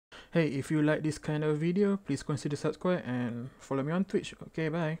Hey, if you like this kind of video, please consider subscribe and follow me on Twitch. Okay,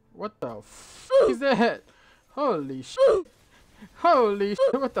 bye. What the f is that? Holy shit. Holy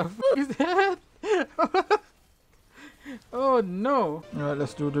shit, what the f is that? Oh no. Alright,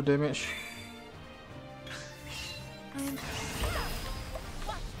 let's do the damage.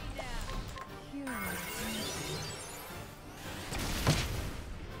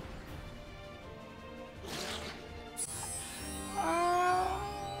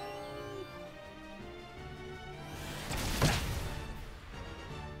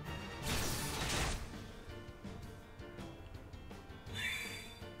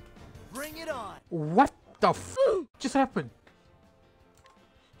 Bring it on. What the f just happened?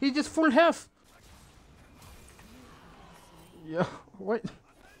 He just full health. Yeah, what?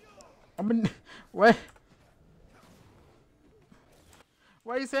 I mean, what?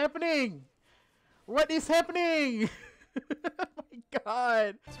 What is happening? What is happening? Oh my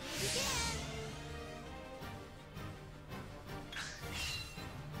god.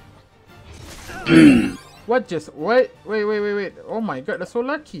 What just wait. Oh my god, that's so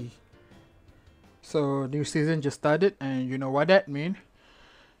lucky. So new season just started, and you know what that means.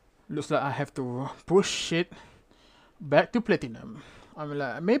 Looks like I have to push it back to platinum. I'm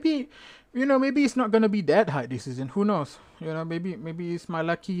like, maybe, you know, maybe it's not gonna be that high this season. Who knows? You know, maybe it's my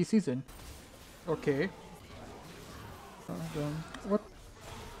lucky season. Okay. What?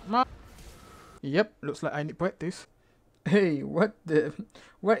 Yep, looks like I need practice. Hey, what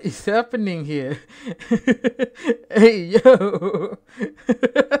is happening here? Hey, yo.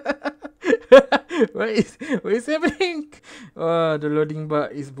 What is happening? Oh, the loading bar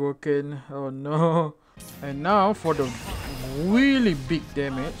is broken. Oh no. And now for the really big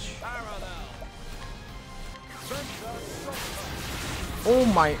damage. Oh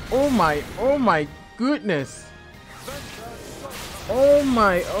my goodness. Oh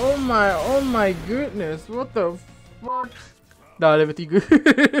my goodness. What the fuck? Dah level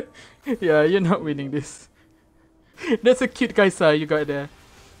 3. Yeah, you're not winning this. That's a cute Kaisa you got there.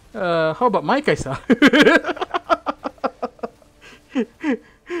 How about my Kaisa?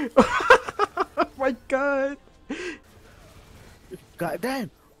 Oh my god. God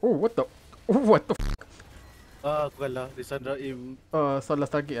damn. Oh, what the fuck? Aku kalah. Lisandra Im. Salah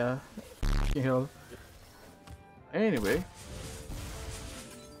target ah. Fucking hell. Anyway.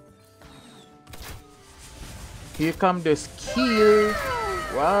 Here come the skill.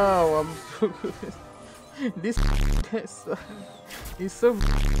 Wow, I'm so good. This is so.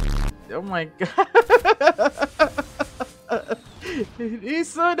 Oh my god. He's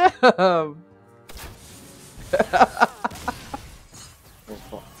so dumb.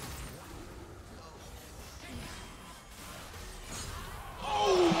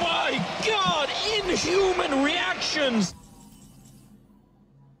 Oh my god! Inhuman reactions!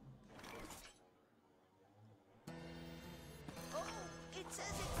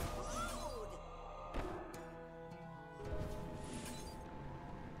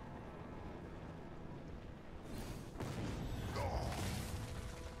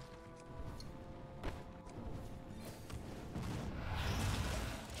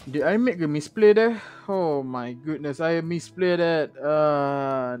 Did I make a misplay there? Oh my goodness, I misplayed that.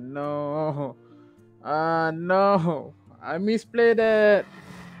 No. No. I misplayed that.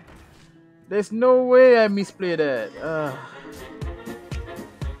 There's no way I misplayed that.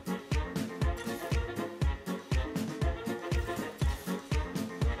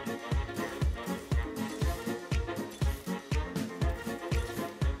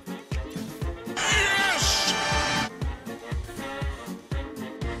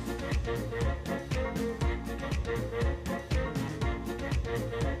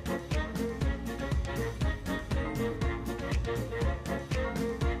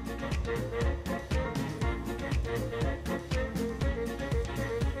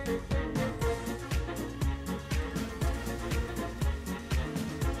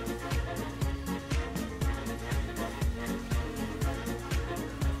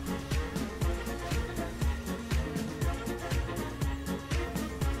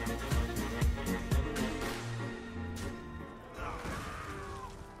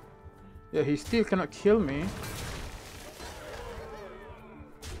 Yeah, he still cannot kill me.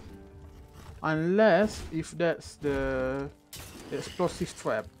 Unless if that's the explosive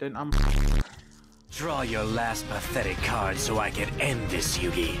trap, then I'm. Draw your last pathetic card so I can end this,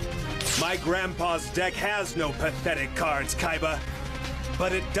 Yugi. My grandpa's deck has no pathetic cards, Kaiba.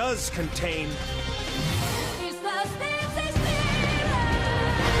 But it does contain...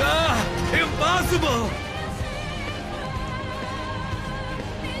 Ah! Impossible!